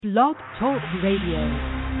Blog Talk Radio.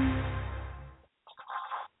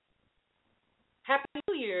 Happy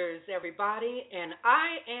New Year's, everybody, and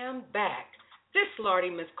I am back. This Lardy,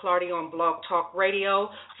 Miss Clardy on Blog Talk Radio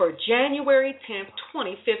for January 10th,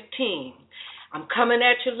 2015. I'm coming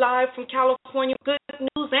at you live from California, good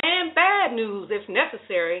news and bad news if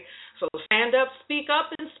necessary. So stand up,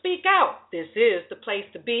 and speak out. This is the place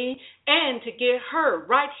to be and to get heard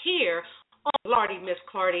right here on Lardy, Miss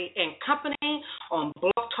Clardy and Company on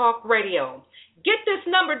Blog Talk Radio. Get this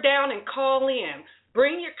number down and call in.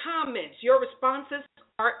 Bring your comments. Your responses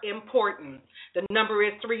are important. The number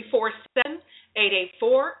is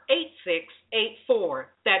 347-884-8684.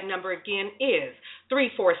 That number again is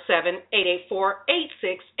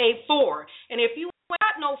 347-884-8684. And if you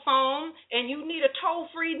got no phone and you need a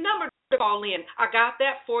toll-free number to call in, I got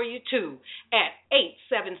that for you too at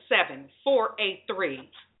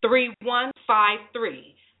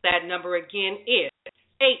 877-483-3153. That number again is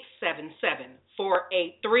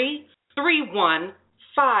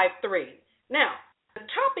 877-483-3153. Now, the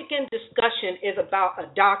topic in discussion is about a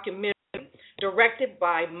documentary directed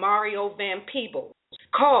by Mario Van Peebles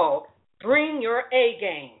called Bring Your A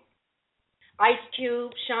Game. Ice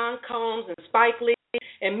Cube, Sean Combs, and Spike Lee,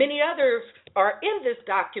 and many others are in this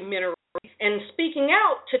documentary and speaking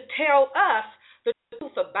out to tell us the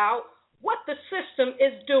truth about what the system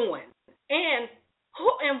is doing and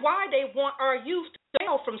why they want our youth to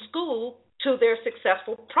bail from school to their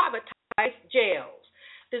successful privatized jails.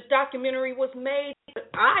 This documentary was made,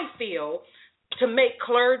 I feel, to make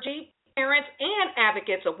clergy, parents, and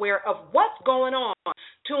advocates aware of what's going on,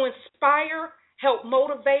 to inspire, help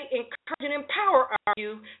motivate, encourage, and empower our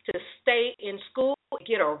youth to stay in school and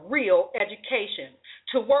get a real education,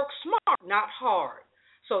 to work smart, not hard,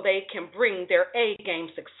 so they can bring their A game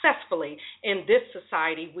successfully in this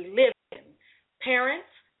society we live in. Parents,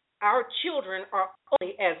 our children are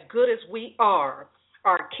only as good as we are.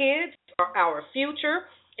 Our kids are our future,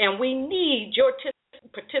 and we need your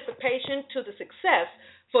participation to the success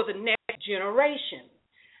for the next generation.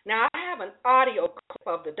 Now, I have an audio clip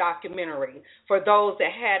of the documentary for those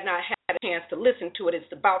that had not had a chance to listen to it.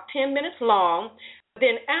 It's about 10 minutes long.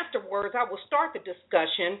 Then afterwards, I will start the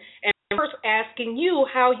discussion and first asking you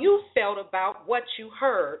how you felt about what you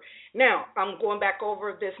heard. Now, I'm going back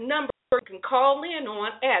over this number. You can call in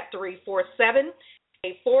on at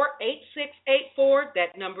 347-884-8684.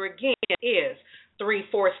 That number again is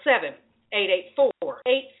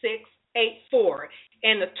 347-884-8684.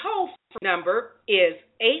 And the toll-free number is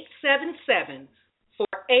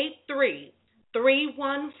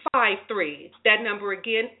 877-483-3153. That number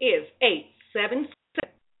again is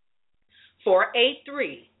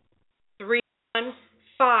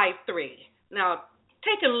 877-483-3153. Now,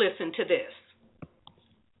 take a listen to this.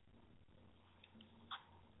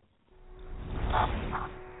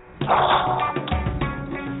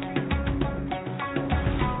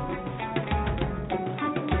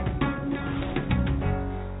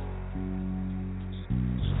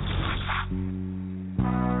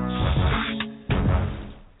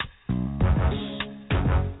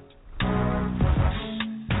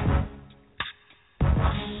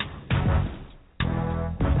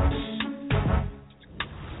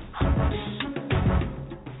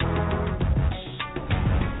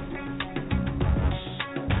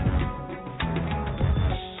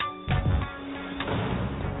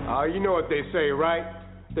 You know what they say, right?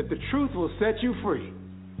 That the truth will set you free.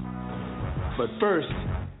 But first,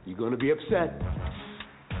 you're going to be upset.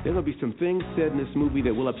 There will be some things said in this movie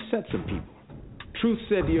that will upset some people. Truth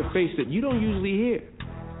said to your face that you don't usually hear.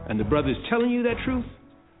 And the brothers telling you that truth,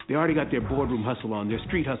 they already got their boardroom hustle on, their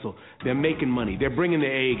street hustle. They're making money. They're bringing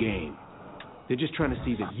their A game. They're just trying to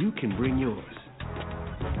see that you can bring yours.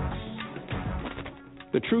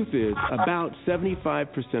 The truth is, about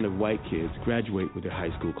 75% of white kids graduate with their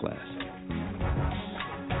high school class.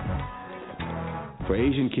 For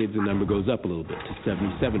Asian kids, the number goes up a little bit to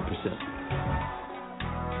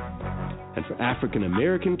 77%. And for African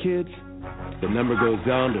American kids, the number goes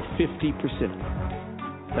down to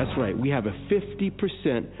 50%. That's right, we have a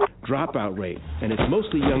 50% dropout rate, and it's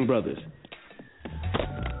mostly young brothers.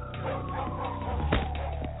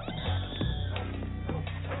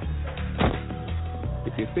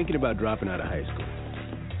 If you're thinking about dropping out of high school,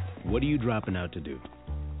 what are you dropping out to do?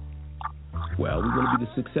 Well, we want to be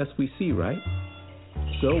the success we see, right?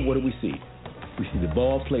 So what do we see? We see the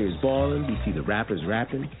ball players balling. We see the rappers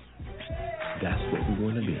rapping. That's what we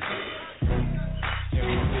want to be.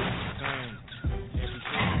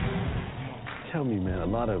 Tell me, man, a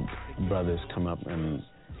lot of brothers come up and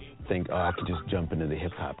think, oh, I could just jump into the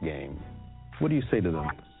hip-hop game. What do you say to them?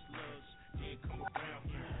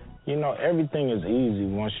 You know, everything is easy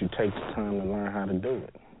once you take the time to learn how to do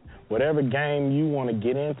it. Whatever game you want to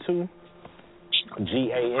get into,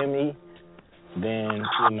 GAME, then,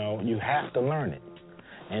 you know, you have to learn it.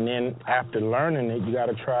 And then after learning it, you got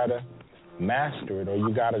to try to master it, or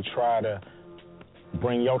you got to try to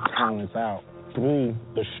bring your talents out through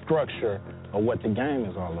the structure of what the game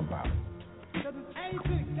is all about.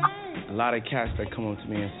 A lot of cats that come up to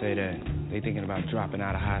me and say that they thinking about dropping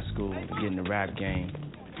out of high school to get in the rap game.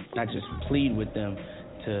 I just plead with them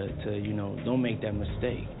to you know, don't make that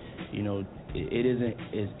mistake. You know, it isn't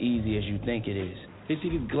as easy as you think it is. They see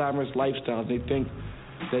these glamorous lifestyles. They think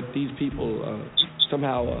that these people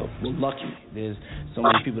somehow were lucky. There's so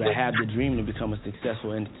many people that have the dream to become a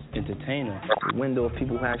successful entertainer. The window of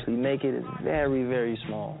people who actually make it is very, very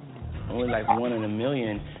small. Only like 1 in a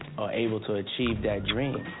million are able to achieve that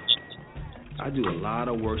dream. I do a lot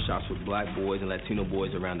of workshops with black boys and Latino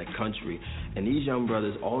boys around the country, and these young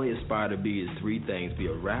brothers, all they aspire to be is 3 things: be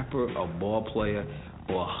a rapper, a ball player,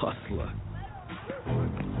 or a hustler.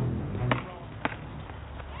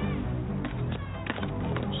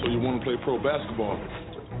 So you want to play pro basketball?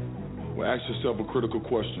 Well, ask yourself a critical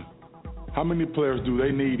question. How many players do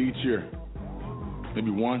they need each year?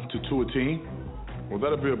 Maybe 1 to 2 a team? Well,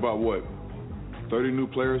 that'll be about what? 30 new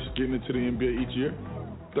players getting into the NBA each year?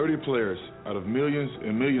 30 players out of millions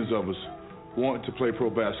and millions of us want to play pro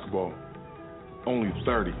basketball. Only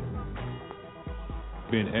 30.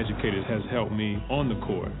 Being educated has helped me on the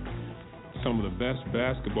court. Some of the best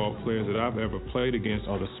basketball players that I've ever played against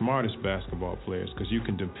are the smartest basketball players, because you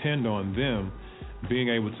can depend on them being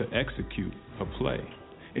able to execute a play.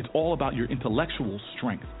 It's all about your intellectual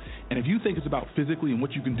strength. And if you think it's about physically and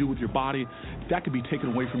what you can do with your body, that could be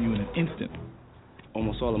taken away from you in an instant.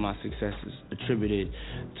 Almost all of my success is attributed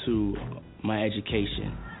to my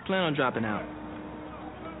education. Plan on dropping out.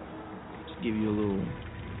 Just give you a little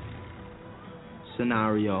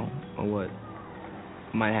scenario of what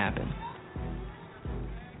might happen.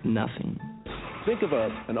 Nothing. Think of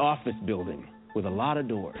an office building with a lot of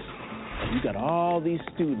doors. And you got all these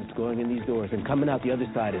students going in these doors, and coming out the other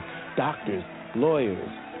side is doctors, lawyers,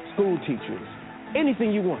 school teachers,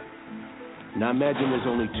 anything you want. Now imagine there's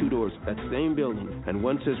only 2 doors to that same building, and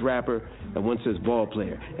one says rapper and one says ball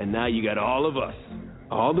player. And now you got all of us,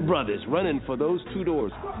 all the brothers, running for those 2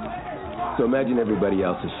 doors. So imagine everybody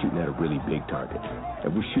else is shooting at a really big target,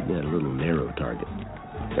 and we're shooting at a little narrow target.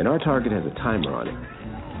 And our target has a timer on it.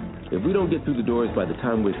 If we don't get through the doors by the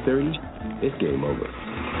time we're 30, it's game over.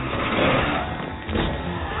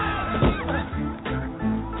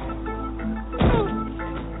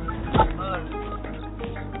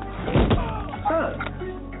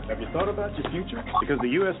 Have you thought about your future? Because the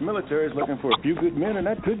U.S. military is looking for a few good men, and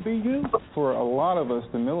that could be you. For a lot of us,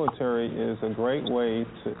 the military is a great way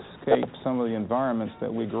to escape some of the environments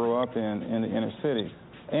that we grew up in the inner city.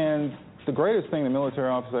 And the greatest thing the military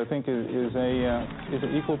offers, I think, is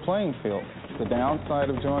an equal playing field. The downside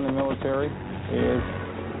of joining the military is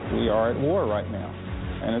we are at war right now,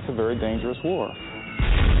 and it's a very dangerous war.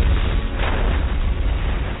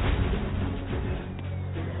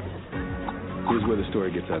 Here's where the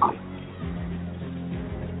story gets ugly.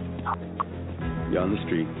 You're on the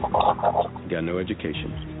street, you got no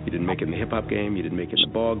education, you didn't make it in the hip-hop game, you didn't make it in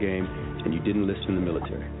the ball game, and you didn't enlist in the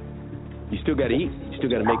military. You still got to eat, you still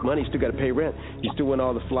got to make money, you still got to pay rent, you still want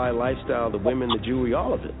all the fly lifestyle, the women, the jewelry,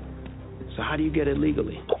 all of it. So how do you get it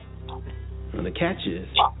legally? And the catch is,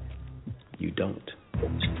 you don't.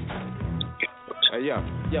 Hey, yo,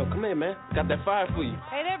 come here, man. Got that fire for you.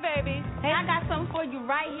 Hey there, baby. Hey, I got something for you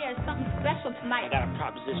right here. Something special tonight. I got a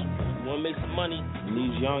proposition for you. You want to make some money? In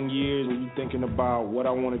these young years, when you're thinking about what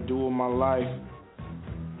I want to do with my life,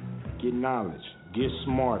 get knowledge, get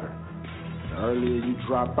smarter. The earlier you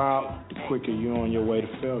drop out, the quicker you're on your way to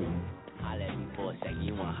failure. Holla at me for a second.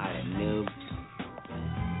 You want to holler at noob?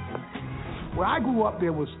 Where I grew up,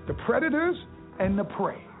 there was the predators and the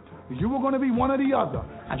prey. You were going to be one or the other.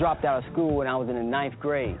 I dropped out of school when I was in the 9th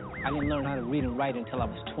grade. I didn't learn how to read and write until I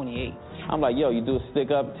was 28. I'm like, yo, you do a stick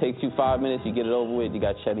up, it takes you 5 minutes, you get it over with, you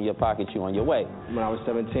got cheddar in your pocket, you on your way. When I was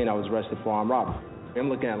 17, I was arrested for armed robbery. I'm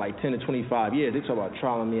looking at like 10 to 25 years. They talk about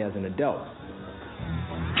trialing me as an adult.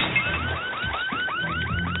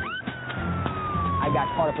 I got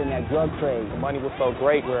caught up in that drug trade. The money was so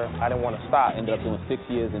great where I didn't want to stop. Ended up doing 6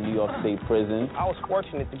 years in New York State Prison. I was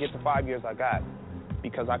fortunate to get the 5 years I got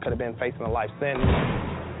because I could have been facing a life sentence.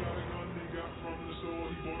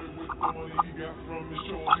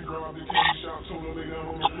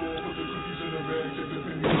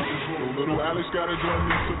 Little Alex got a gun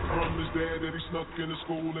he took from his dad that he snuck in the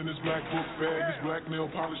school in his black book bag, his black nail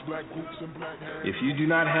polish, black boots and black hair. If you do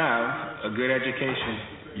not have a good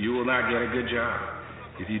education, you will not get a good job.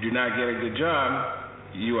 If you do not get a good job,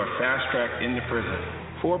 you are fast-tracked into prison.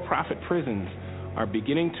 For-profit prisons are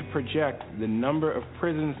beginning to project the number of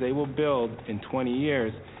prisons they will build in 20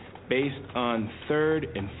 years based on 3rd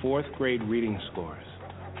and 4th grade reading scores.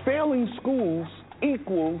 Failing schools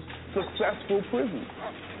equals successful prisons.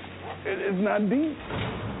 It is not deep.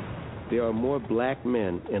 There are more black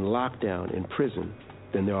men in lockdown in prison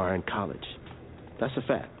than there are in college. That's a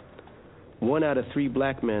fact. 1 out of 3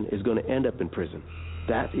 black men is going to end up in prison.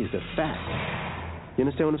 That is a fact. You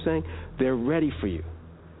understand what I'm saying? They're ready for you.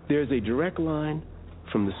 There's a direct line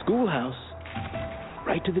from the schoolhouse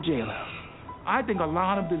right to the jailhouse. I think a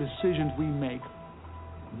lot of the decisions we make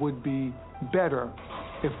would be better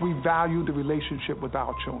if we valued the relationship with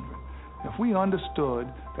our children. If we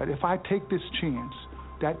understood that if I take this chance,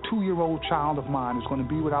 that 2-year-old child of mine is going to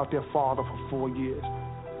be without their father for 4 years.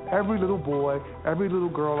 Every little boy, every little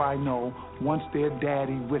girl I know wants their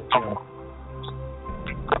daddy with them.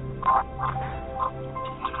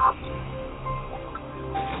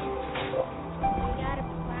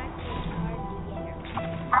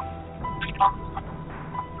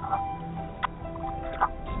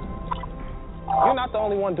 You're not the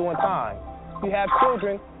only one doing time. You have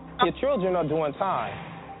children. Your children are doing time.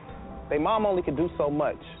 Their mom only can do so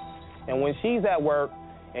much. And when she's at work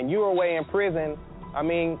and you're away in prison, I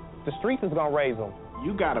mean, the streets is going to raise them.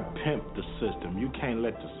 You got to pimp the system. You can't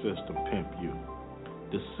let the system pimp you.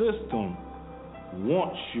 The system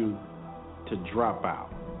wants you to drop out.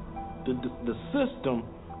 The system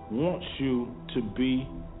wants you to be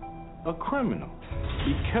a criminal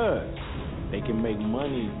because they can make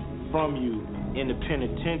money from you in the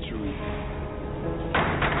penitentiary.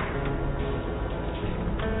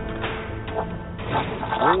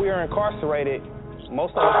 When we were incarcerated,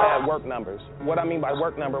 most of us had work numbers. What I mean by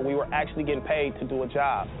work number, we were actually getting paid to do a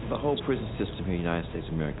job. The whole prison system here in the United States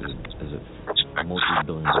of America is a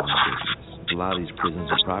multi-billion-dollar business. A lot of these prisons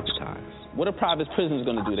are privatized. What are private prisons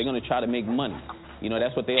going to do? They're going to try to make money. You know,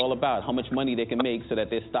 that's what they're all about, how much money they can make so that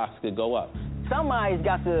their stocks could go up. Somebody's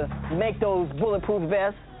got to make those bulletproof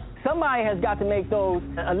vests. Somebody has got to make those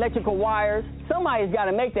electrical wires. Somebody's got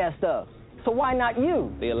to make that stuff. So why not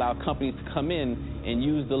you? They allow companies to come in and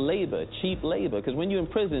use the labor, cheap labor. Because when you're in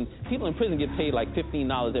prison, people in prison get paid like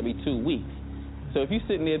 $15 every 2 weeks. So if you're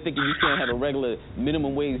sitting there thinking you can't have a regular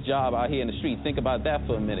minimum wage job out here in the street, think about that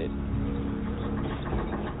for a minute.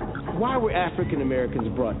 Why were African Americans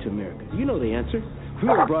brought to America? You know the answer. We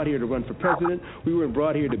were brought here to run for president. We were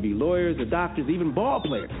brought here to be lawyers or doctors, even ball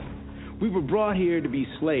players. We were brought here to be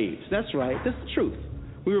slaves. That's right. That's the truth.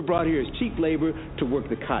 We were brought here as cheap labor to work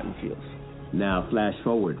the cotton fields. Now, flash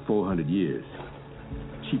forward 400 years.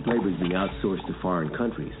 Cheap labor is being outsourced to foreign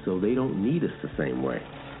countries, so they don't need us the same way.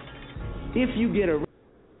 If you get a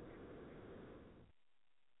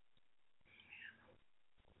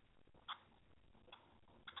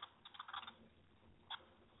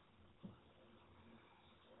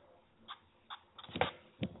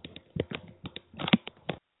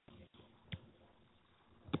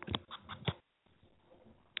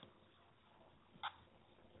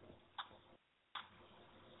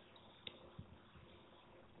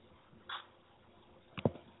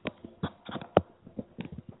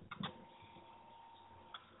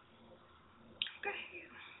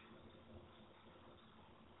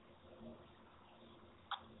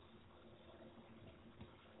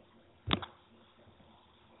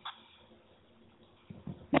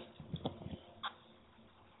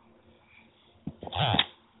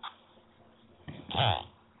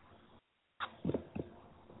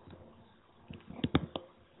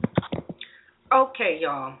Okay,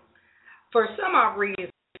 y'all. For some odd reason,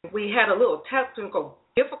 we had a little technical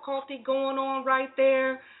difficulty going on right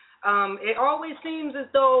there. It always seems as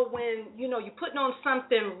though when, you're putting on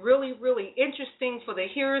something really, really interesting for the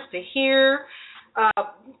hearers to hear,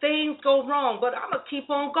 things go wrong. But I'm going to keep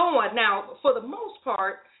on going. Now, for the most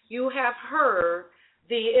part, you have heard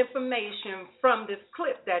the information from this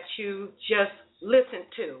clip that you just listened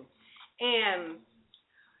to. And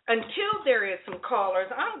until there is some callers,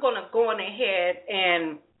 I'm going to go on ahead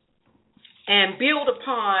and build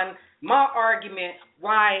upon my argument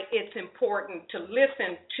why it's important to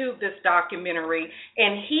listen to this documentary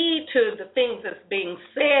and heed to the things that's being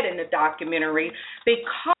said in the documentary,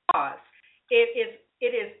 because it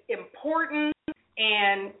is important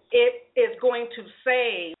and it is going to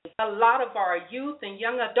save a lot of our youth and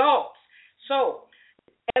young adults. So,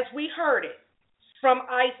 as we heard it from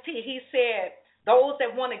Ice-T, he said, those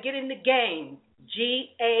that want to get in the game,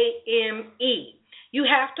 GAME, you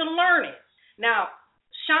have to learn it. Now,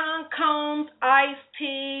 Sean Combs,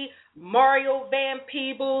 Ice-T, Mario Van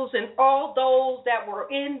Peebles, and all those that were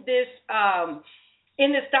in this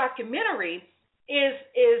documentary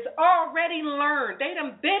is already learned. They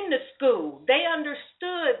done been to school. They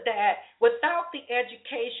understood that without the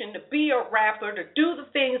education to be a rapper, to do the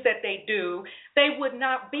things that they do, they would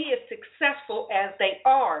not be as successful as they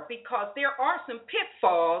are, because there are some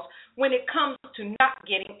pitfalls when it comes to not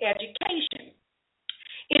getting education.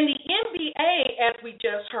 In the NBA, as we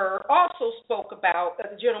just heard, also spoke about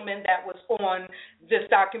a gentleman that was on this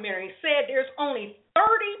documentary, said there's only 30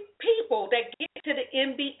 people that get to the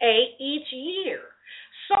NBA each year.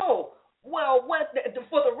 So, well,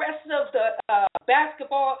 for the rest of the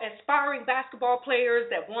aspiring basketball players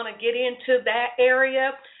that want to get into that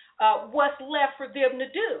area, what's left for them to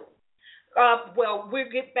do? Well, we'll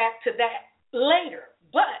get back to that later.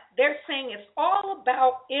 But they're saying it's all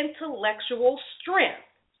about intellectual strength.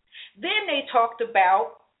 Then they talked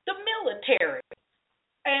about the military.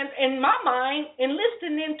 And in my mind,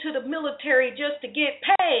 enlisting into the military just to get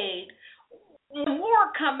paid, when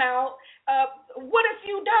war come out, what if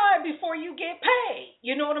you die before you get paid?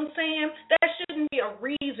 You know what I'm saying? That shouldn't be a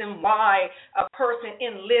reason why a person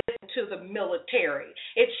enlists into the military.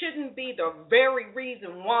 It shouldn't be the very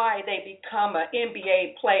reason why they become an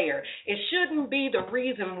NBA player. It shouldn't be the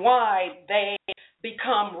reason why they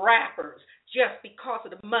become rappers, just because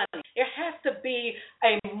of the money. It has to be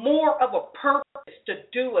more of a purpose to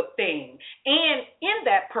do a thing. And in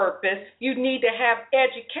that purpose, you need to have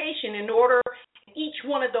education in order, each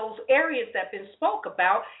one of those areas that have been spoke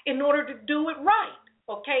about, in order to do it right,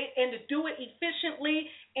 okay? And to do it efficiently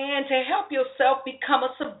and to help yourself become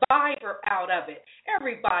a survivor out of it.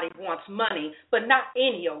 Everybody wants money, but not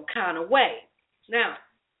any old kind of way. Now,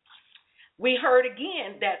 we heard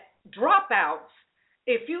again that dropouts,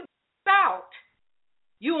 if you out,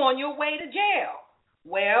 you on your way to jail.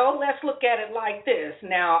 Well, let's look at it like this.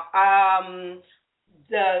 Now,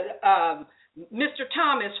 Mr.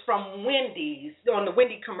 Thomas from Wendy's, on the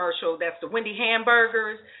Wendy commercial, that's the Wendy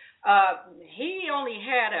hamburgers, he only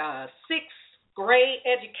had a 6th grade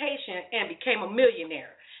education and became a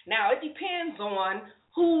millionaire. Now, it depends on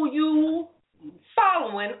who you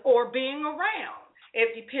following or being around.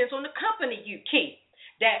 It depends on the company you keep.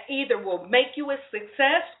 That either will make you a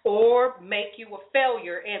success or make you a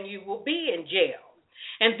failure, and you will be in jail.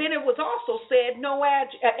 And then it was also said no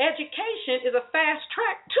education is a fast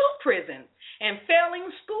track to prison, and failing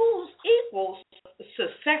schools equals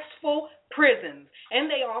successful prisons. And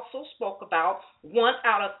they also spoke about 1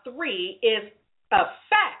 out of 3 is a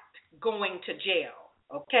fact going to jail.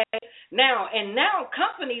 Okay, now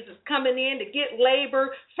companies is coming in to get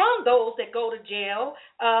labor from those that go to jail,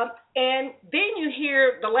 and then you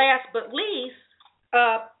hear the last but least,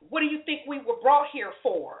 what do you think we were brought here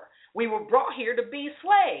for? We were brought here to be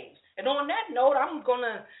slaves. And on that note, I'm going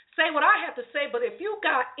to say what I have to say, but if you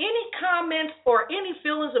got any comments or any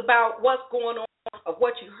feelings about what's going on, of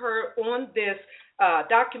what you heard on this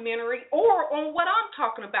documentary or on what I'm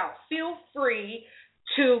talking about, feel free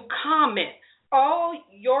to comment. All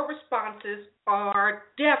your responses are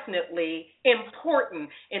definitely important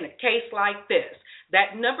in a case like this.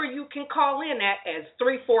 That number you can call in at is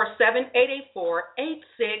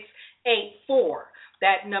 347-884-8684.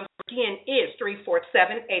 That number again is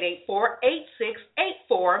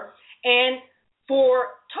 347-884-8684. And for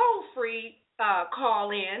toll-free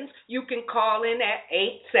call-ins, you can call in at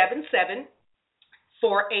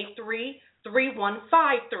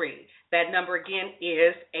 877-483-3153. That number again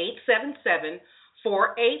is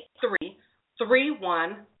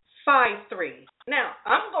 877-483-3153. Now,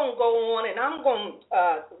 I'm going to go on and I'm going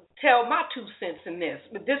to tell my 2 cents in this.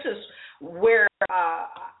 But this is where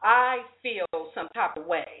I feel some type of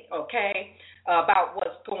way, okay, about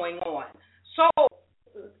what's going on. So,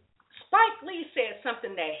 Spike Lee said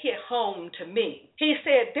something that hit home to me. He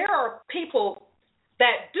said there are people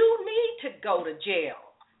that do need to go to jail,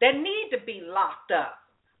 that need to be locked up,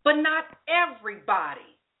 but not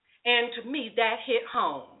everybody. And to me, that hit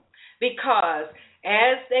home because,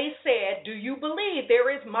 as they said, do you believe there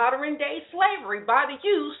is modern-day slavery by the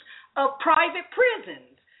use of private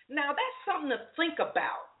prisons? Now, that's something to think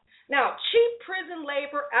about. Now, cheap prison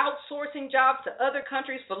labor, outsourcing jobs to other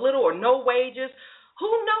countries for little or no wages.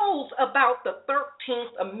 Who knows about the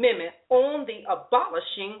 13th Amendment on the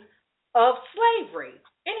abolishing of slavery?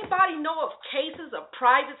 Anybody know of cases of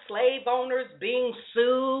private slave owners being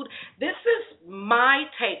sued? This is my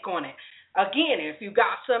take on it. Again, if you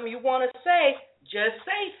got something you want to say, just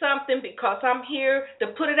say something because I'm here to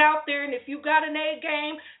put it out there. And if you got an A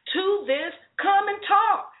game to this, come and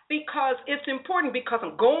talk because because it's important, because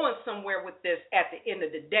I'm going somewhere with this at the end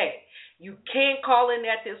of the day. You can call in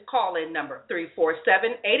at this call-in number,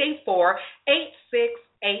 347-884-8684.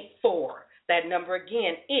 That number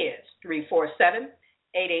again is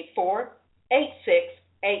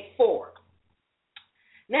 347-884-8684.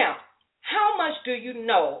 Now, how much do you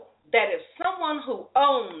know that if someone who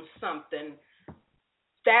owns something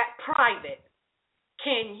that private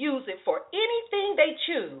can use it for anything they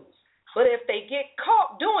choose, but if they get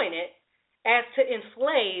caught doing it, as to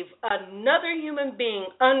enslave another human being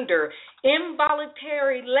under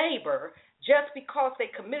involuntary labor just because they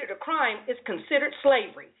committed a crime is considered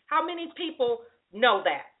slavery? How many people know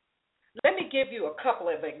that? Let me give you a couple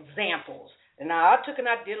of examples. Now, I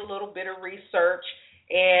did a little bit of research,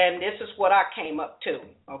 and this is what I came up to,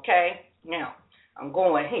 okay? Now, I'm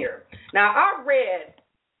going here. Now, I read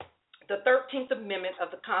the 13th Amendment of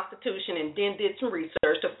the Constitution and then did some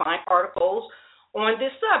research to find articles on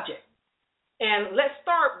this subject. And let's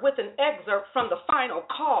start with an excerpt from the final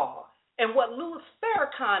call and what Louis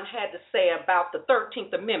Farrakhan had to say about the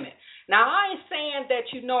 13th Amendment. Now, I ain't saying that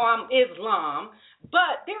I'm Islam,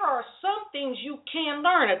 but there are some things you can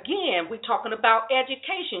learn. Again, we're talking about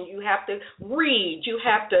education. You have to read. You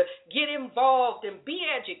have to get involved and be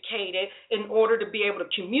educated in order to be able to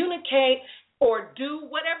communicate or do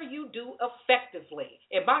whatever you do effectively.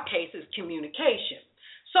 In my case, it's communication.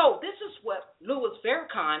 So this is what Louis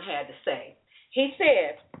Farrakhan had to say. He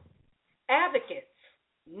said, advocates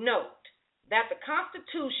note that the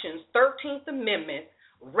Constitution's 13th Amendment,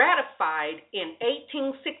 ratified in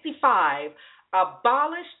 1865,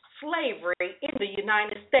 abolished slavery in the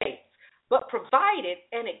United States, but provided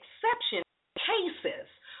an exception in cases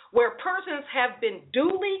where persons have been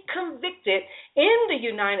duly convicted in the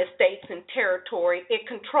United States and territory it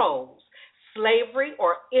controls. Slavery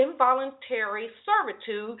or involuntary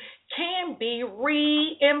servitude can be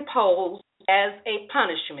reimposed as a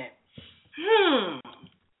punishment.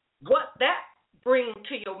 What that brings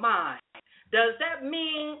to your mind? Does that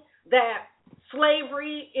mean that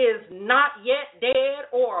slavery is not yet dead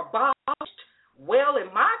or abolished? Well,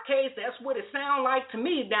 in my case, that's what it sounds like to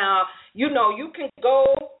me. Now, you can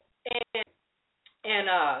go and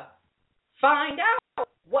find out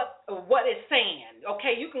what it's saying.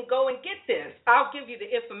 Okay, you can go and get this. I'll give you the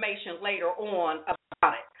information later on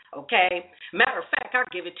about it. Okay, matter of fact, I'll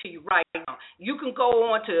give it to you right now. You can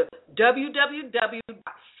go on to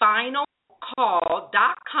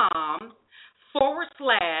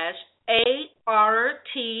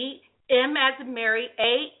www.finalcall.com/ARTM as in Mary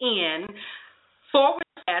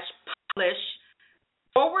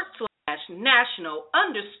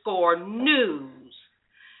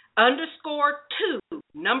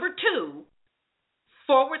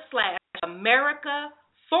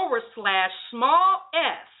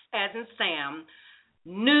s as in Sam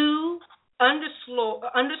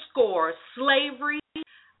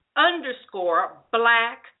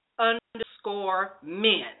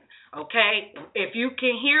new_slavery_black_men. Okay, if you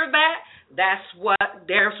can hear that,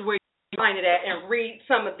 there's where you find it at, and read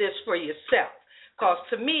some of this for yourself. Because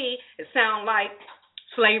to me, it sounds like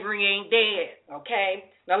slavery ain't dead.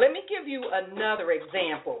 Okay, now let me give you another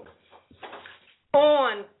example.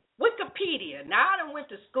 On Wikipedia. Now, I done went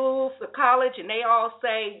to school, for college, and they all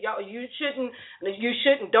say, you shouldn't,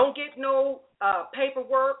 don't get no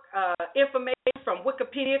paperwork, information from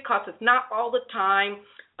Wikipedia, because it's not all the time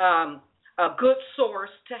a good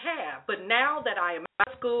source to have. But now that I am out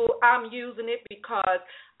of school, I'm using it because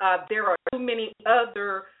there are too many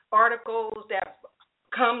other articles that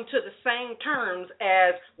come to the same terms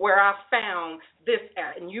as where I found this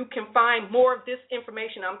at. And you can find more of this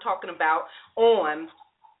information I'm talking about on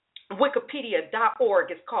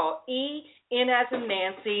Wikipedia.org. It's called EN as in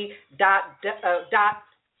Nancy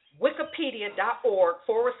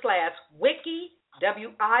Wikipedia.org/wiki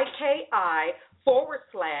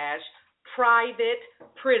WIKI/private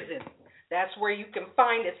prison. That's where you can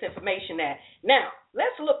find this information at. Now,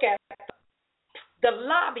 let's look at the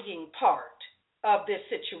lobbying part of this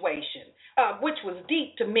situation, which was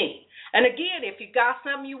deep to me. And again, if you got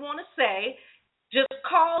something you want to say, just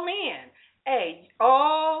call in. Hey,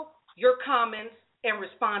 all your comments and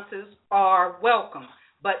responses are welcome,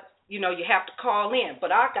 but you have to call in.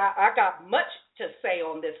 But I got much to say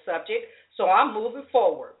on this subject, so I'm moving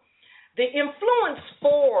forward. The influence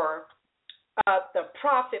for the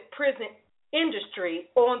profit prison industry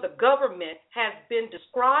on the government has been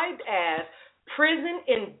described as prison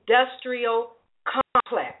industrial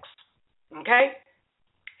complex. Okay?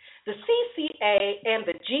 The CCA and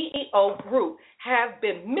the GEO group have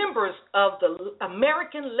been members of the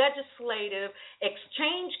American Legislative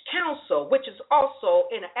Exchange Council, which is also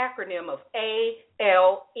an acronym of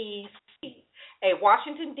ALEC, a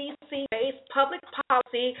Washington, D.C.-based public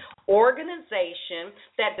policy organization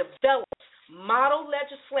that develops model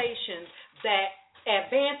legislation that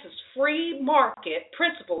advances free market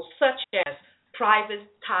principles such as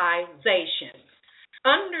privatization.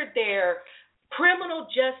 Under their Criminal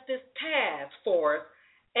Justice Task Force,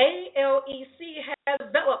 ALEC has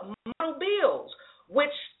developed model bills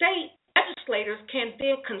which state legislators can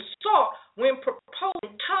then consult when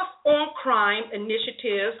proposing tough-on-crime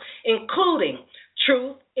initiatives, including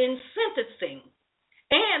truth in sentencing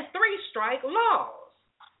and three-strike laws.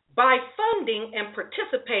 By funding and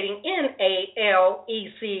participating in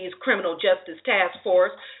ALEC's Criminal Justice Task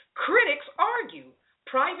Force, critics argue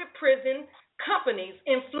private prison companies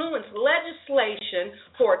influence legislation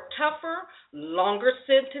for tougher, longer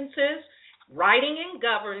sentences. Writing and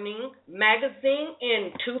Governing magazine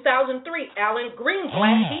in 2003, Alan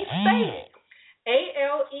Greenblatt, he stated,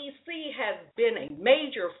 ALEC has been a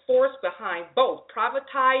major force behind both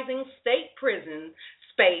privatizing state prison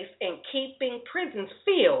space and keeping prisons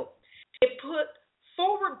filled. It put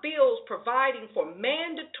forward bills providing for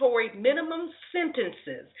mandatory minimum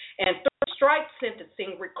sentences and strike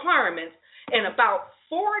sentencing requirements, and about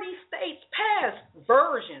 40 states passed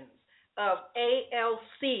versions of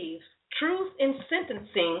ALC's Truth in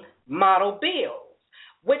Sentencing model bills,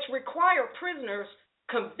 which require prisoners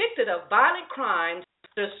convicted of violent crimes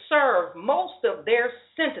to serve most of their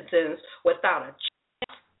sentences without a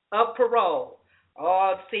chance of parole.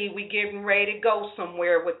 Oh, see, we getting ready to go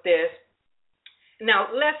somewhere with this. Now,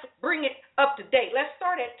 let's bring it up to date. Let's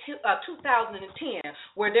start at 2010,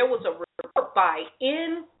 where there was a report by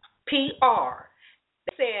NPR.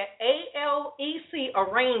 They said ALEC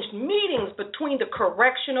arranged meetings between the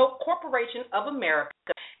Correctional Corporation of America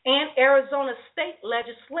and Arizona state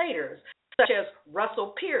legislators, such as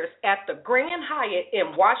Russell Pierce at the Grand Hyatt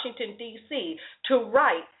in Washington, D.C., to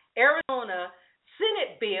write Arizona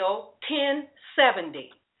Senate Bill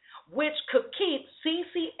 1070, which could keep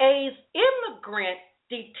CCA's immigrant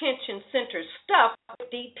detention centers stuffed with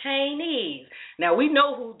detainees. Now, we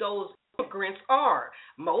know who those immigrants are.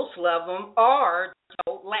 Most of them are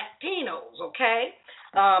Latinos, okay?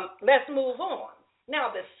 Let's move on.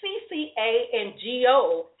 Now, the CCA and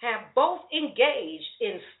GO have both engaged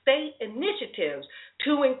in state initiatives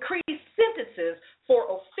to increase sentences for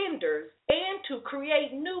offenders and to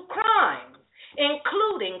create new crimes,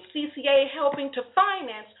 including CCA helping to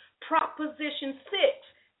finance Proposition 6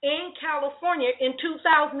 in California in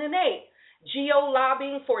 2008, GO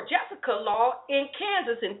lobbying for Jessica Law in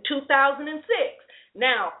Kansas in 2006.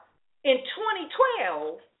 Now, in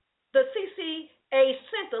 2012, the CCA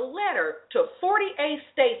sent a letter to 48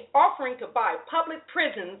 states offering to buy public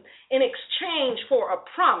prisons in exchange for a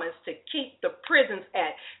promise to keep the prisons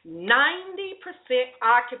at 90%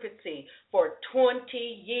 occupancy for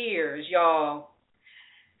 20 years, y'all.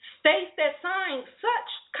 States that sign such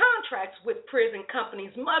contracts with prison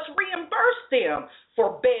companies must reimburse them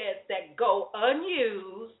for beds that go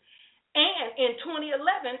unused. And in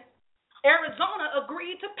 2011, Arizona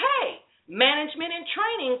agreed to pay Management and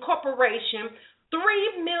Training Corporation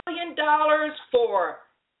 $3 million for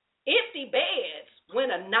empty beds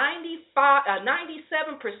when a 97%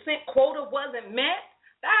 quota wasn't met.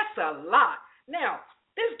 That's a lot. Now,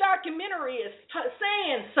 this documentary is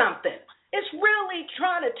saying something. It's really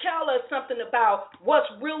trying to tell us something about what's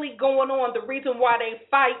really going on, the reason why they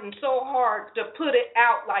fighting so hard to put it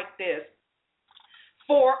out like this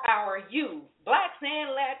for our youth, blacks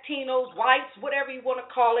and Latinos, whites, whatever you want to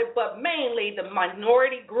call it, but mainly the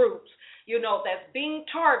minority groups, that's being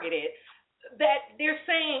targeted, that they're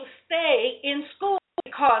saying stay in school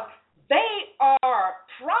because they are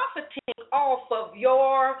profiting off of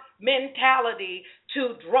your mentality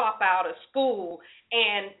to drop out of school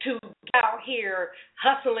and to get out here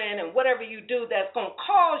hustling and whatever you do that's going to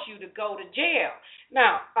cause you to go to jail.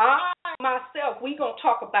 Now, we're going to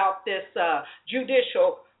talk about this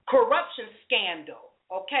judicial corruption scandal,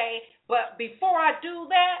 okay? But before I do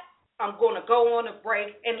that, I'm going to go on a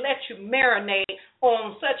break and let you marinate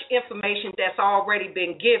on such information that's already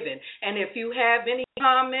been given. And if you have any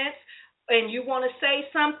comments and you want to say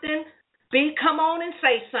something, come on and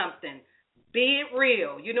say something. Be it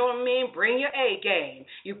real. You know what I mean? Bring your A game.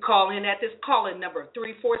 You call in at this call-in number,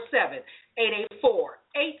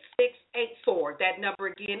 347-884-8684. That number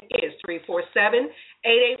again is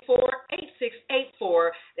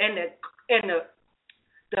 347-884-8684. And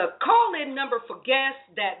the call-in number for guests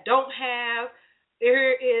that don't have,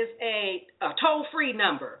 there is a toll-free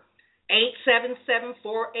number.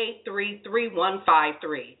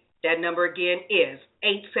 877-483-3153. That number again is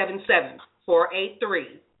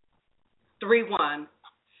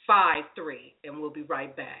 877-483-3153. And we'll be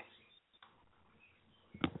right back.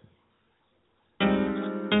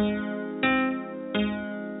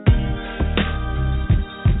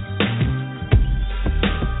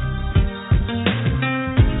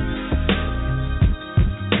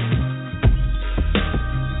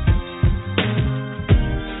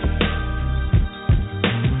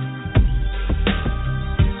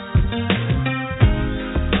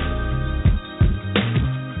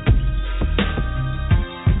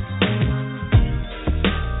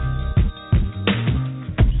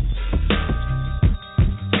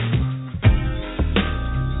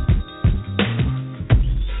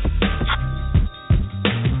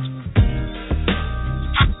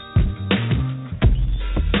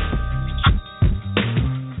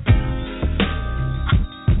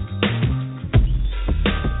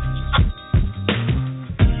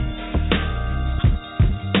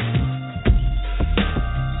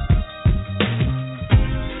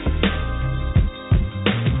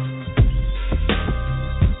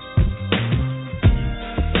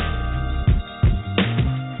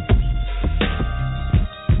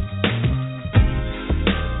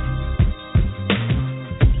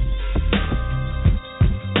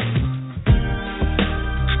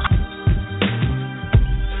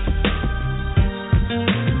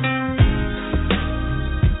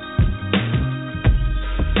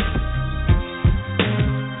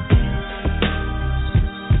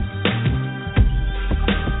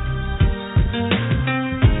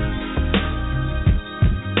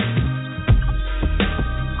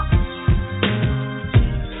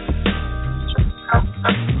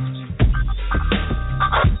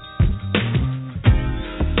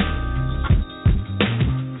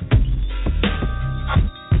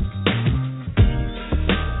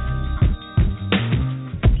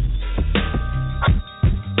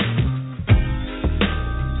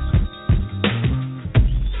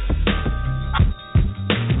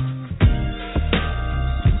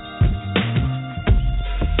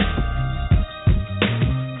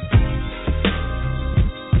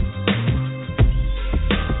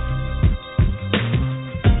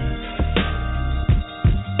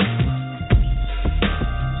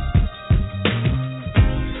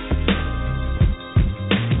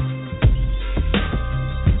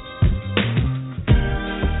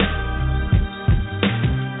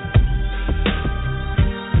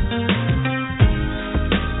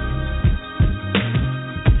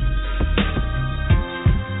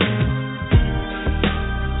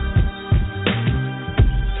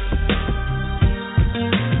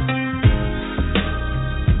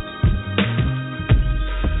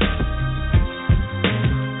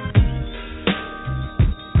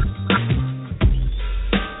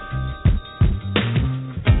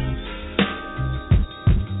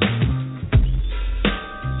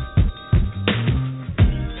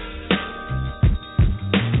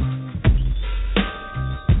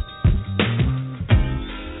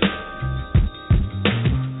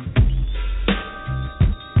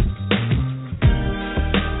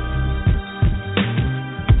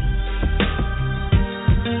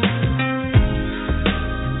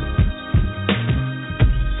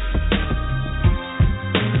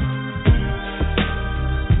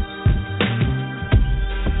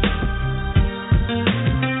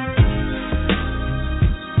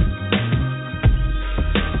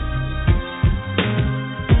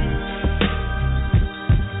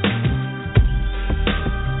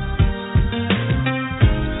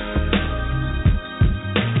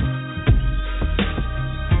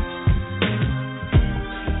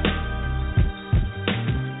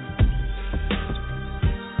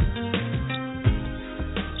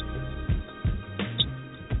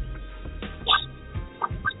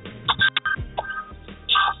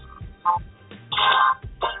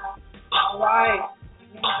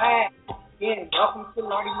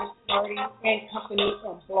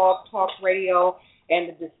 on Blog Talk Radio, and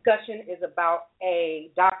the discussion is about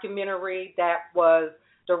a documentary that was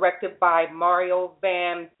directed by Mario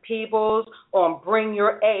Van Peebles on Bring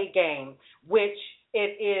Your A Game, which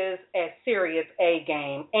it is a serious A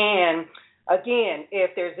game. And again,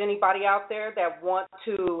 if there's anybody out there that wants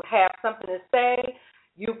to have something to say,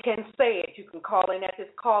 you can say it. You can call in at this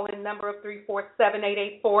call-in number of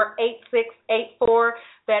 347-884-8684.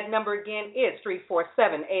 That number again is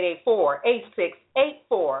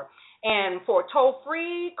 347-884-8684. And for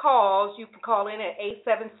toll-free calls, you can call in at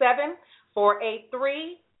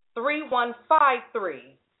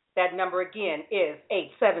 877-483-3153. That number again is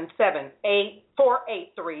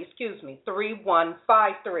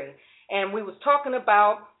 877-483-3153. and we was talking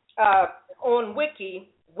about on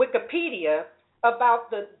Wikipedia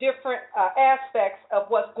about the different aspects of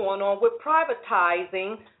what's going on with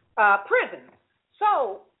privatizing prisons.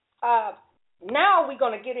 So now we're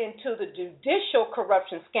going to get into the judicial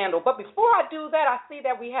corruption scandal. But before I do that, I see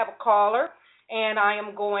that we have a caller, and I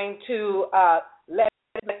am going to let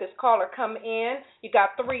this caller come in. You got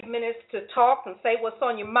 3 minutes to talk and say what's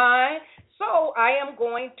on your mind. So I am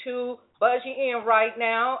going to buzz you in right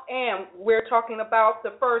now, and we're talking about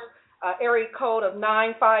the first area code of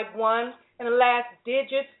 951 and the last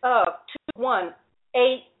digits of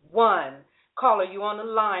 2181. Caller, you on the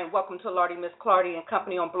line. Welcome to Lardy Miss Clardy and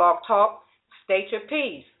Company on Blog Talk. State your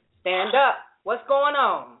piece. Stand up. What's going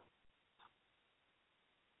on?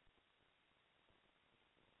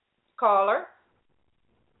 Caller.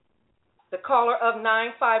 The caller of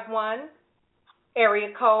 951,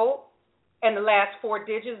 area code, and the last 4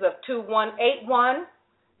 digits of 2181.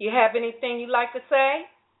 You have anything you'd like to say?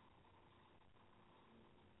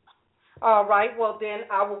 All right, well then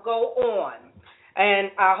I will go on.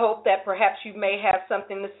 And I hope that perhaps you may have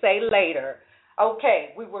something to say later.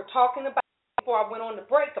 Okay, we were talking about, before I went on the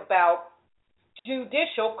break, about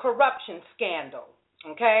judicial corruption scandal.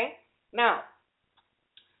 Okay? Now,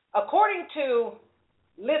 according to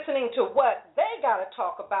listening to what they got to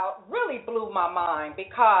talk about, really blew my mind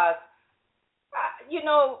because,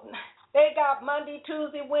 they got Monday,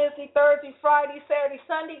 Tuesday, Wednesday, Thursday, Friday, Saturday,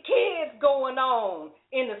 Sunday kids going on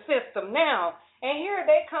in the system now. And here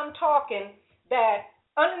they come talking that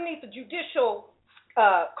underneath the judicial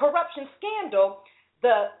corruption scandal,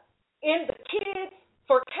 in the Kids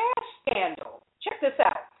for Cash scandal, check this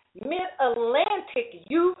out, Mid-Atlantic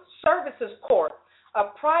Youth Services Corp., a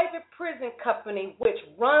private prison company which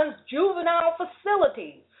runs juvenile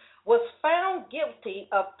facilities, was found guilty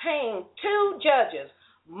of paying 2 judges,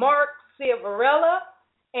 Mark Ciavarella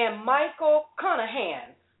and Michael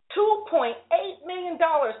Conahan, $2.8 million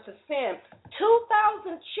to send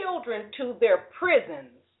 2,000 children to their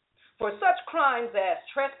prisons for such crimes as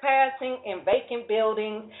trespassing in vacant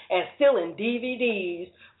buildings and stealing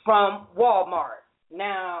DVDs from Walmart.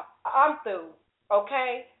 Now, I'm through,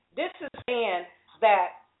 okay? This is saying that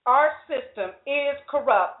our system is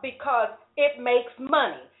corrupt because it makes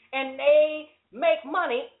money, and they make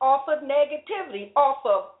money off of negativity, off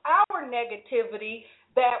of our negativity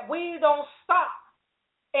that we don't stop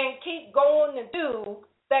and keep going to do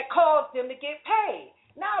that cause them to get paid.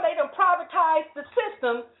 Now they done privatized the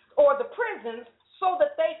system or the prisons so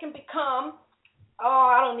that they can become,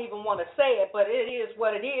 I don't even want to say it, but it is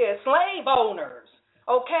what it is, slave owners,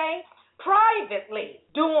 okay? Privately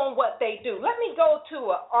doing what they do. Let me go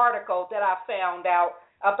to an article that I found out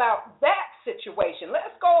about that situation.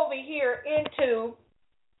 Let's go over here into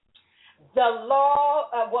the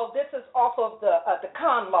law. This is off of the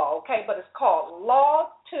con law, okay, but it's called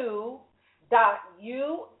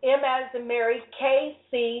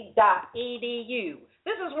law2.umkc.edu.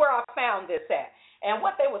 This is where I found this at. And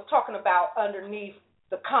what they was talking about underneath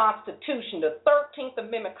the Constitution, the 13th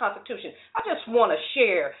Amendment Constitution. I just want to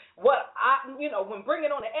share what when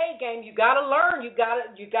bringing on the A game, you got to learn, you got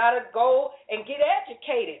to go and get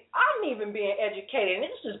educated. I'm even being educated, and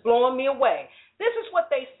this is blowing me away. This is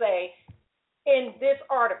what they say in this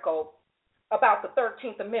article about the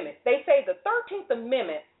 13th Amendment. They say the 13th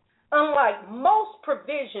Amendment, unlike most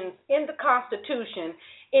provisions in the Constitution,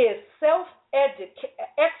 is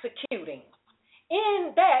self-executing,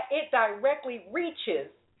 in that it directly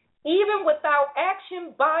reaches, even without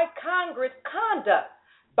action by Congress, conduct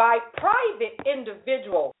by private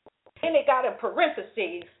individuals. And it got in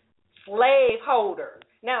parentheses, slaveholders.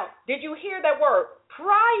 Now, did you hear that word?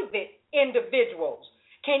 Private individuals.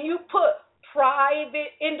 Can you put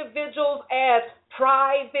private individuals as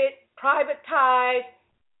privatized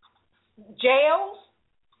jails?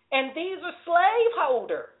 And these are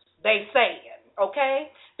slaveholders, they saying,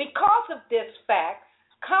 okay? Because of this fact,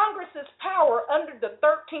 Congress's power under the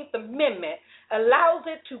 13th Amendment allows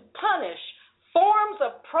it to punish forms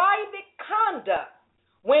of private conduct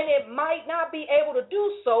when it might not be able to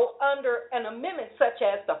do so under an amendment such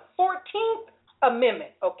as the 14th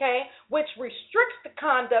Amendment, okay, which restricts the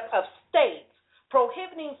conduct of states,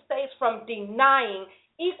 prohibiting states from denying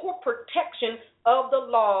equal protection of the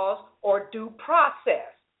laws or due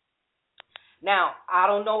process. Now, I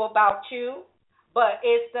don't know about you, but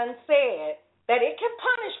it's done said that it can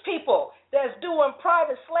punish people that's doing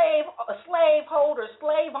private slave owner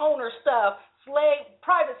stuff,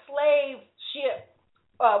 private slave ship,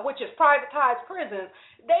 which is privatized prisons.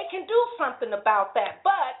 They can do something about that,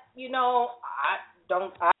 but I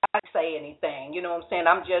don't say anything. You know what I'm saying?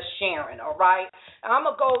 I'm just sharing. All right. I'm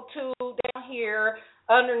gonna go to down here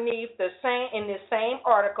underneath in this same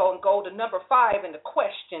article and go to number 5 in the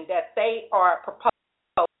question that they are proposing.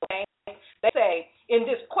 They say in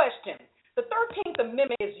this question, the 13th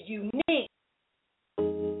Amendment is unique